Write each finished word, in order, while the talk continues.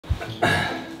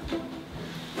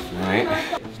Alright.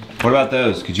 What about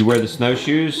those? Could you wear the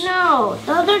snowshoes? No,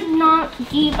 those are not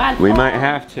deep at all. We might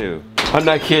have to. I'm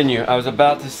not kidding you. I was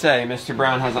about to say Mr.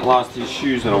 Brown hasn't lost his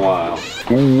shoes in a while.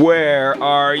 Where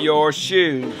are your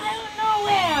shoes? I don't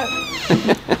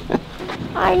know where.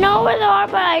 I know where they are,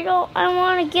 but I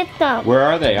want to get them. Where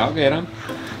are they? I'll get them.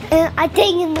 I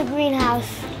think in the greenhouse.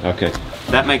 Okay,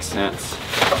 that makes sense.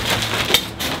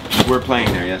 We were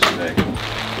playing there yesterday.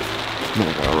 I'm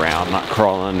gonna go around, not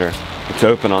crawl under. It's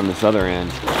open on this other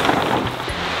end.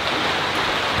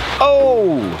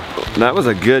 Oh! That was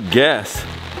a good guess,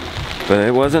 but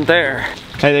it wasn't there.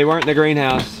 Hey, they weren't in the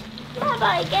greenhouse. Yeah, but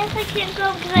I guess I can't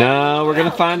go. No, we're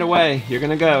gonna find a way. You're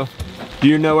gonna go. Do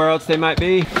you know where else they might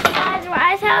be?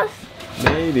 Rice house?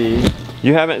 Maybe.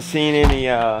 You haven't seen any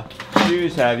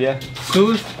shoes, have you?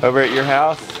 Shoes? Over at your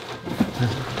house?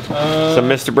 Some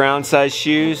Mr. Brown size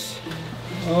shoes?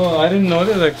 Oh, I didn't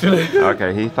notice actually.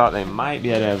 Okay, he thought they might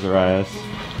be at Azariah's.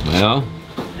 Well,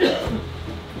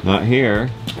 not here.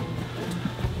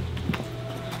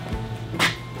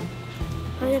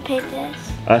 I'm gonna paint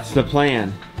this. That's the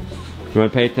plan. You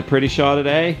want to paint the PrettyShaw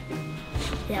today?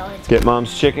 Yeah, let's Get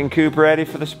Mom's chicken coop ready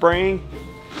for the spring?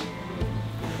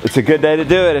 It's a good day to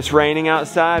do it. It's raining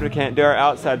outside. We can't do our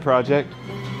outside project.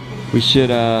 We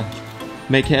should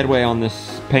make headway on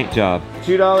this paint job.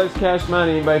 $2 cash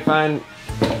money. Anybody find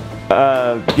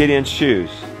Gideon's shoes?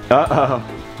 Uh-oh.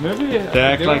 Maybe They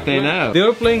act like they know. They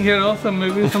were playing here also.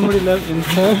 Maybe somebody left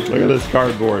inside. Look at this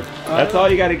cardboard. That's all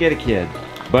you got to get a kid.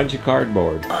 Bunch of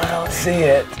cardboard. I don't see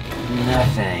it.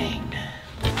 Nothing.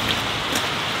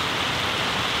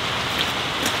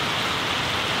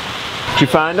 Did you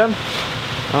find them?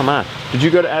 Oh my. Did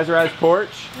you go to Azariah's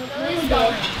porch?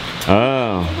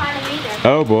 Oh.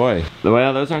 Oh boy.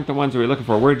 Well, those aren't the ones that we're looking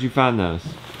for. Where did you find those?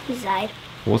 Inside.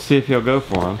 We'll see if he'll go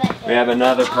for them. We have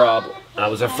another problem. I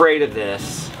was afraid of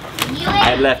this.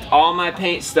 I left all my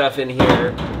paint stuff in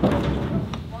here,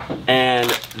 and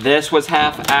this was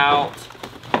half out.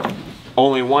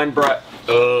 Only one brush.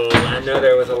 Oh, I know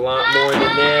there was a lot more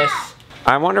than this.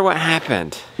 I wonder what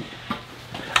happened.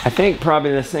 I think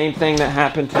probably the same thing that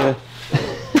happened to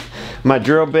my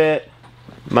drill bit,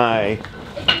 my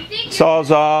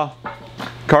sawzall,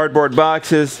 cardboard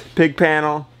boxes, pig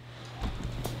panel.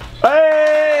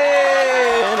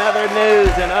 Hey! Another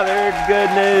news, another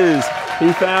good news.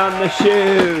 He found the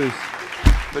shoes,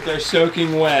 but they're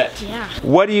soaking wet. Yeah.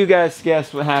 What do you guys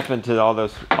guess what happened to all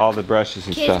the brushes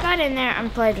and Kids stuff? got in there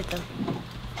and played with them.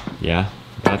 Yeah,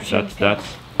 that's.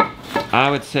 I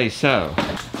would say so.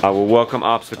 I will welcome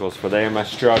obstacles, for they are my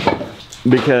struggle.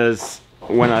 Because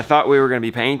when I thought we were going to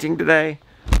be painting today,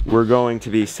 we're going to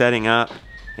be setting up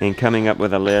and coming up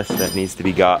with a list that needs to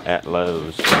be got at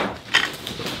Lowe's.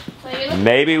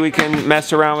 Maybe we can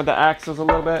mess around with the axles a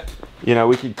little bit. You know,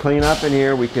 we could clean up in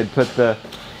here. We could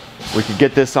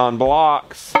get this on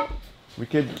blocks. We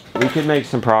could make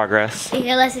some progress. You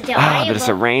can listen to Ah, but it's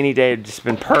a rainy day. It's just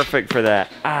been perfect for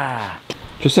that. Ah.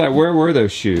 Josiah, where were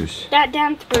those shoes? That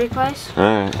down to pretty close.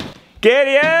 Alright.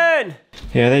 Gideon!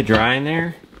 Yeah, are they dry in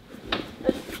there?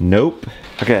 Nope.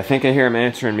 Okay, I think I hear him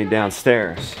answering me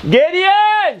downstairs.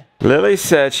 Gideon! Lily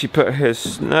said she put his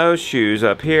snowshoes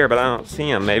up here, but I don't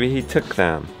see them. Maybe he took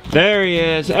them. There he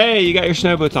is. Hey, you got your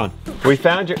snow boots on. We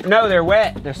found your... No, they're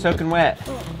wet. They're soaking wet.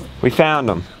 We found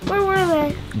them. Where were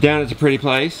they? Down at a pretty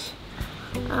place.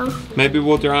 Oh. Maybe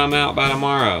we'll dry them out by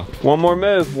tomorrow. One more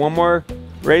move. One more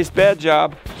raised bed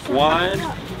job. 1,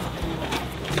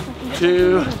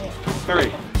 2,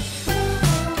 3.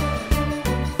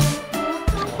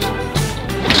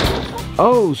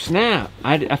 Oh snap,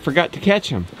 I forgot to catch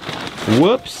him.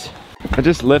 Whoops. I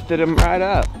just lifted him right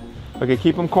up. Okay,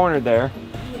 keep him cornered there.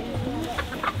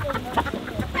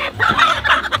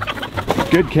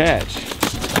 Good catch.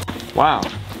 Wow,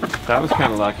 that was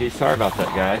kind of lucky. Sorry about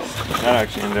that, guys. That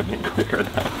actually ended up being quicker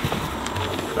than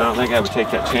I don't think I would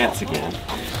take that chance again.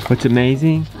 What's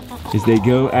amazing is they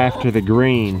go after the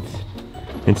greens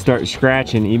and start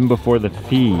scratching even before the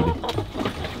feed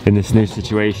in this new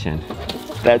situation.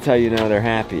 That's how you know they're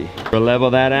happy. We'll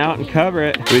level that out and cover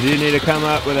it. We do need to come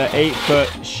up with an 8-foot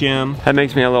shim. That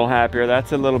makes me a little happier.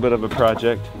 That's a little bit of a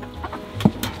project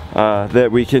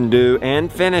that we can do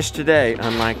and finish today,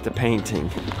 unlike the painting.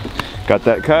 Got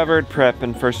that covered,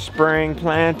 prepping for spring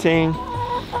planting.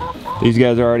 These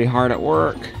guys are already hard at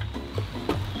work.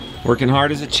 Working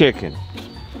hard as a chicken.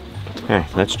 Hey,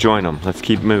 let's join them. Let's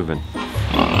keep moving.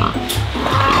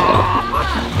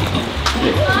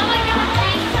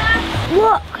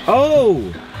 Look. Oh!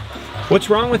 What's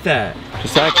wrong with that?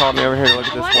 Josiah called me over here to look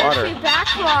at this water.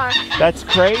 Backwash. That's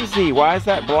crazy. Why is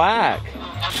that black?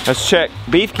 Let's check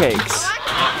beefcakes.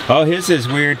 Oh, his is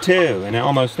weird too, and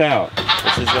almost out.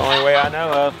 This is the only way I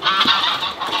know of.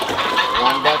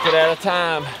 One bucket at a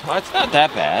time. Oh, it's not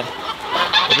that bad.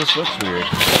 It just looks weird.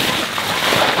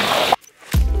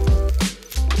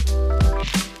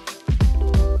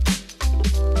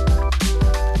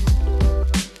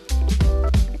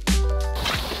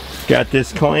 Got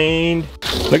this cleaned.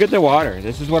 Look at the water.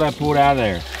 This is what I pulled out of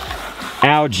there.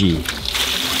 Algae.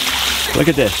 Look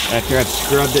at this. After I've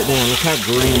scrubbed it down, look how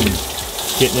green.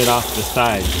 Getting it off the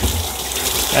side.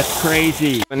 That's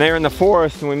crazy. When they were in the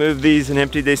forest and we moved these and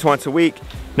emptied these once a week,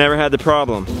 never had the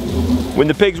problem. When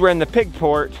the pigs were in the pig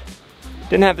port,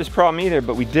 didn't have this problem either,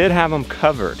 but we did have them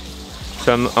covered.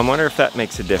 So I wonder if that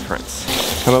makes a difference.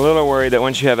 I'm a little worried that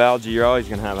once you have algae, you're always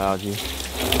gonna have algae.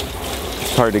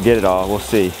 It's hard to get it all, we'll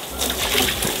see.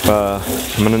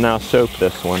 I'm gonna now soap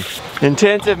this one.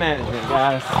 Intensive management,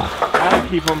 guys. Gotta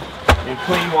keep them in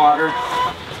clean water.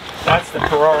 That's the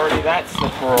priority, that's the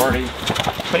priority.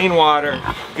 Clean water,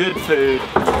 good food,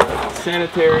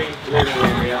 sanitary living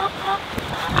area.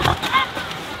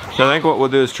 So I think what we'll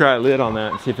do is try a lid on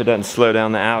that and see if it doesn't slow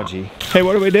down the algae. Hey,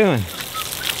 what are we doing?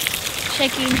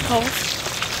 Shaking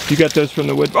coals. You got those from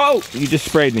the wood? Oh, you just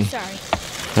sprayed me. Sorry.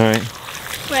 All right.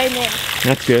 Spray more.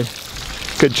 That's good.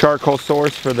 Good charcoal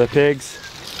source for the pigs.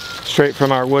 Straight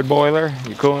from our wood boiler.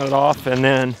 You're cooling it off and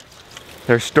then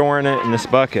they're storing it in this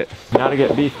bucket. Now to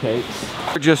get beef cakes.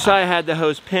 Josiah had the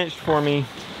hose pinched for me.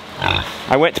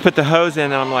 I went to put the hose in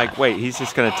and I'm like, wait, he's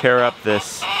just gonna tear up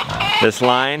this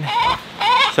line.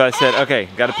 So I said, okay,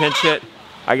 gotta pinch it.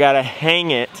 I gotta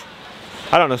hang it.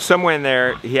 I don't know, somewhere in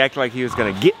there, he acted like he was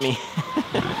gonna get me.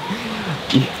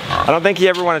 I don't think you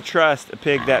ever wanna trust a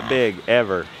pig that big,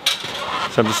 ever.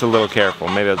 So I'm just a little careful.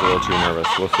 Maybe I was a little too nervous,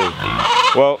 we'll see.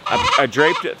 Well, I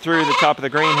draped it through the top of the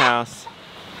greenhouse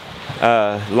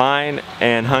line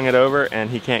and hung it over and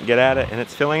he can't get at it and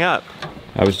it's filling up.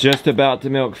 I was just about to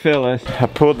milk Phyllis. I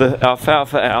pulled the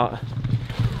alfalfa out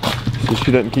so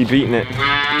she doesn't keep eating it.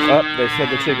 Oh, they said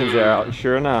the chickens are out.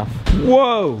 Sure enough.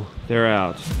 Whoa, they're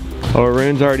out. Oh,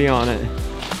 Arun's already on it.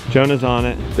 Jonah's on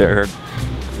it. They're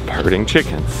herding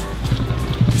chickens.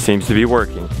 Seems to be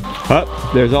working.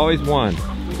 Oh, there's always one.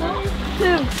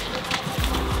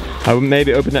 I would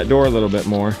maybe open that door a little bit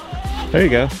more. There you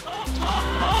go.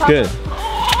 Good.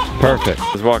 Perfect.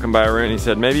 I was walking by Arun and he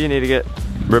said, maybe you need to get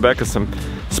Rebecca some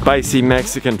spicy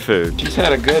Mexican food. She's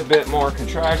had a good bit more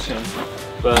contraction,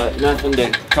 but nothing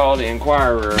to call the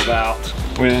inquirer about.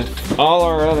 With all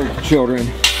our other children,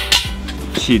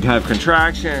 she'd have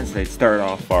contractions, they'd start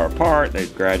off far apart,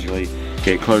 they'd gradually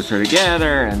get closer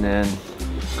together, and then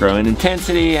grow in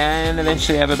intensity, and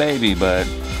eventually have a baby, but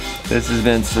this has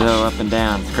been so up and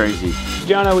down, it's crazy.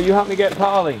 Jonah, will you help me get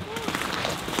Polly?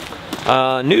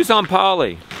 News on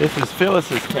Polly. This is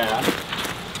Phyllis's calf.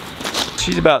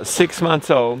 She's about 6 months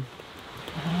old,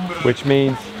 which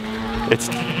means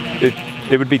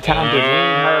it would be time to wean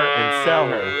her and sell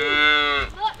her.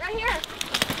 Look, right here.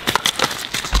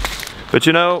 But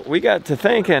you know, we got to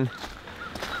thinking,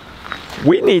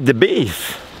 we need the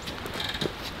beef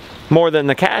more than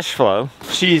the cash flow.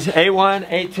 She's A1,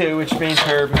 A2, which means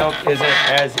her milk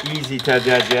isn't as easy to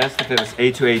digest if it was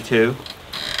A2,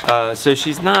 A2. So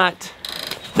she's not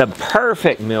the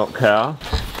perfect milk cow.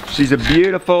 She's a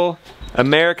beautiful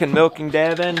American Milking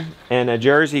Devon and a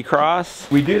Jersey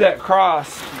cross. We do that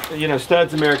cross, you know,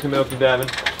 Stud's American Milking Devon.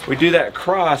 We do that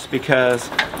cross because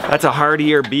that's a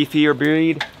hardier, beefier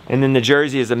breed, and then the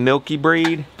Jersey is a milky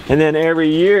breed. And then every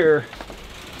year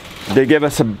they give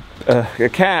us a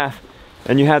calf,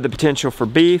 and you have the potential for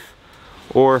beef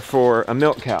or for a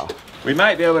milk cow. We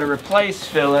might be able to replace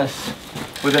Phyllis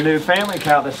with a new family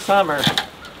cow this summer.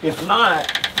 If not,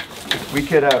 we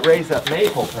could raise up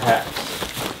Maple perhaps.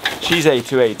 She's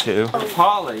A2, A2.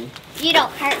 Polly, You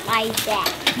don't hurt like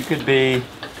that. you could be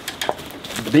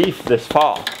beef this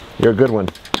fall. You're a good one.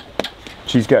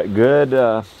 She's got good,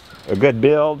 a good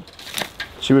build.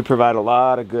 She would provide a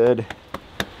lot of good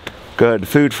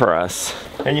food for us.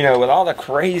 And you know, with all the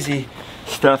crazy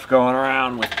stuff going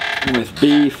around with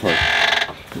beef or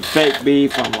fake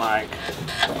beef, I'm like,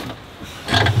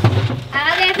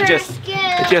 it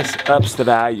just ups the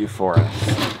value for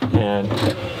us. And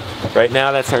right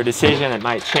now that's our decision. It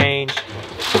might change,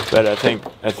 but I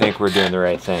think we're doing the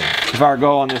right thing. If our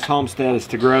goal on this homestead is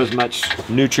to grow as much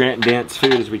nutrient dense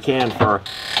food as we can for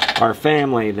our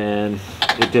family, then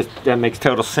that makes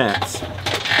total sense.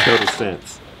 Total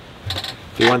sense.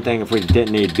 See, one thing if we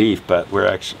didn't need beef, but we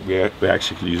actually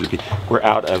could use the beef. We're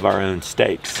out of our own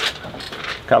steaks.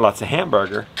 Got lots of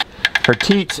hamburger. Her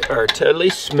teats are totally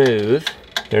smooth.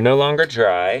 They're no longer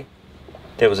dry.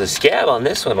 There was a scab on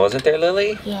this one, wasn't there,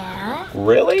 Lily? Yeah.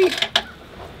 Really?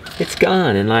 It's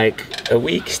gone in like a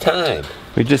week's time.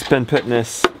 We've just been putting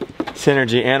this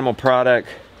Synergy Animal Product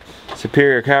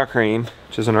Superior Cow Cream,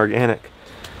 which is an organic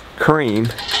cream,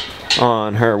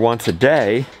 on her once a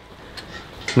day.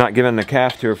 Not giving the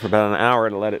calf to her for about an hour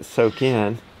to let it soak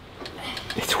in.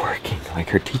 It's working. Like,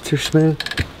 her teats are smooth.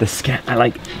 The scab,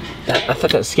 I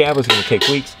thought that scab was gonna take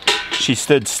weeks. She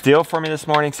stood still for me this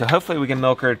morning, so hopefully we can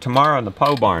milk her tomorrow in the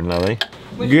pole barn, Lily.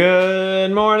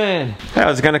 Good morning. I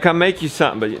was gonna come make you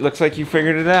something, but it looks like you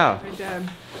figured it out. I did.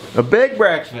 A big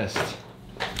breakfast.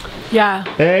 Yeah.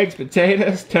 Eggs,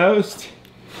 potatoes, toast.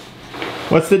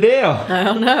 What's the deal? I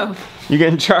don't know. You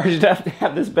getting charged up to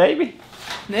have this baby?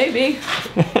 Maybe.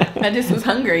 I just was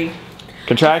hungry.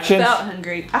 Contractions? Felt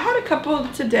hungry. I had a couple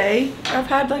today. I've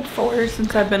had like 4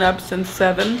 since I've been up since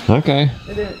 7. Okay.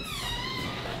 It is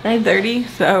 9:30,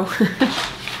 so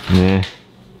Yeah.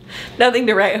 nothing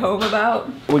to write home about.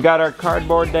 We got our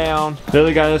cardboard down.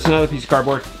 Lily got us another piece of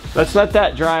cardboard. Let's let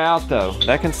that dry out though.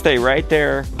 That can stay right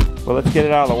there. Well, let's get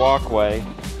it out of the walkway.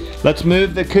 Let's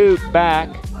move the coop back.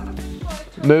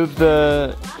 Move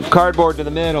the cardboard to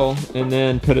the middle and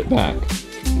then put it back.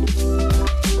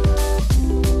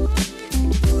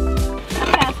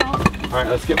 All right,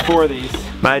 let's get 4 of these.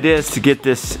 My idea is to get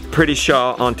this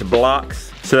PrettyShaw onto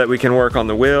blocks so that we can work on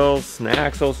the wheels and the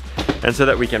axles, and so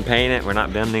that we can paint it. We're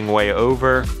not bending way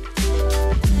over.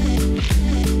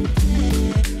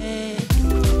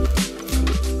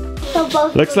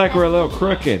 Looks like we're a little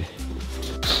crooked.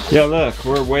 Yeah, look,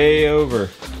 we're way over.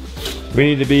 We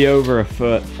need to be over a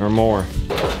foot or more.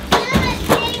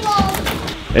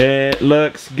 It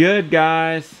looks good,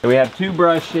 guys. We have 2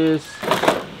 brushes.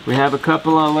 We have a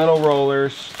couple of little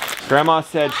rollers. Grandma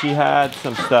said she had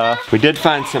some stuff. We did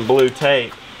find some blue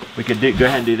tape. We could go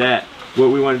ahead and do that. What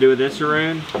we want to do with this,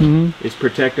 Arun, is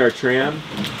protect our trim.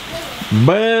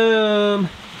 Boom!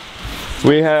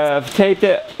 We have taped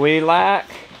it. We lack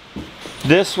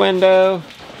this window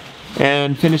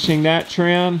and finishing that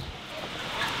trim.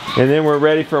 And then we're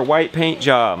ready for a white paint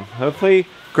job. Hopefully,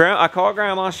 I called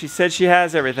Grandma. She said she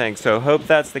has everything, so hope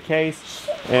that's the case.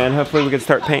 And hopefully we can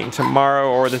start painting tomorrow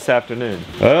or this afternoon.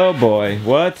 Oh boy,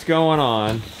 what's going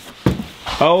on?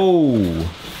 Oh!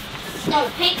 No,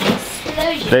 paint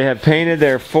explosion. They have painted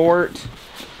their fort.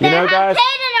 You know, guys,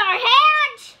 painted our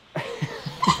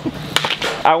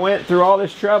hands. I went through all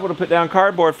this trouble to put down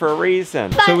cardboard for a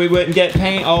reason. So we wouldn't get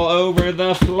paint all over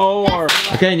the floor.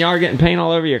 Okay, and y'all are getting paint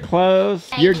all over your clothes.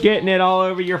 You're getting it all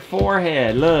over your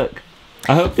forehead. Look.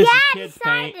 I hope this is kids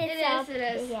paint. It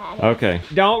is. Okay.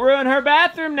 Don't ruin her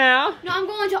bathroom now. No, I'm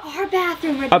going to our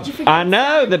bathroom. Where did you forget? I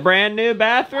know, the brand new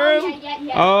bathroom. Oh,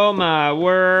 yeah. Oh my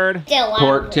word. Still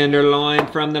Pork tenderloin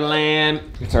from the lamb.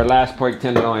 It's our last pork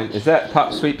tenderloin. Is that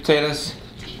popped sweet potatoes?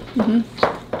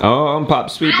 Oh, popped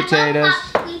sweet potatoes.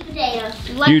 I love sweet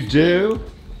potatoes. You do?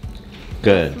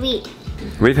 Good. Sweet.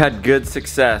 We've had good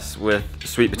success with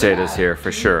sweet potatoes here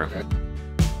for sure.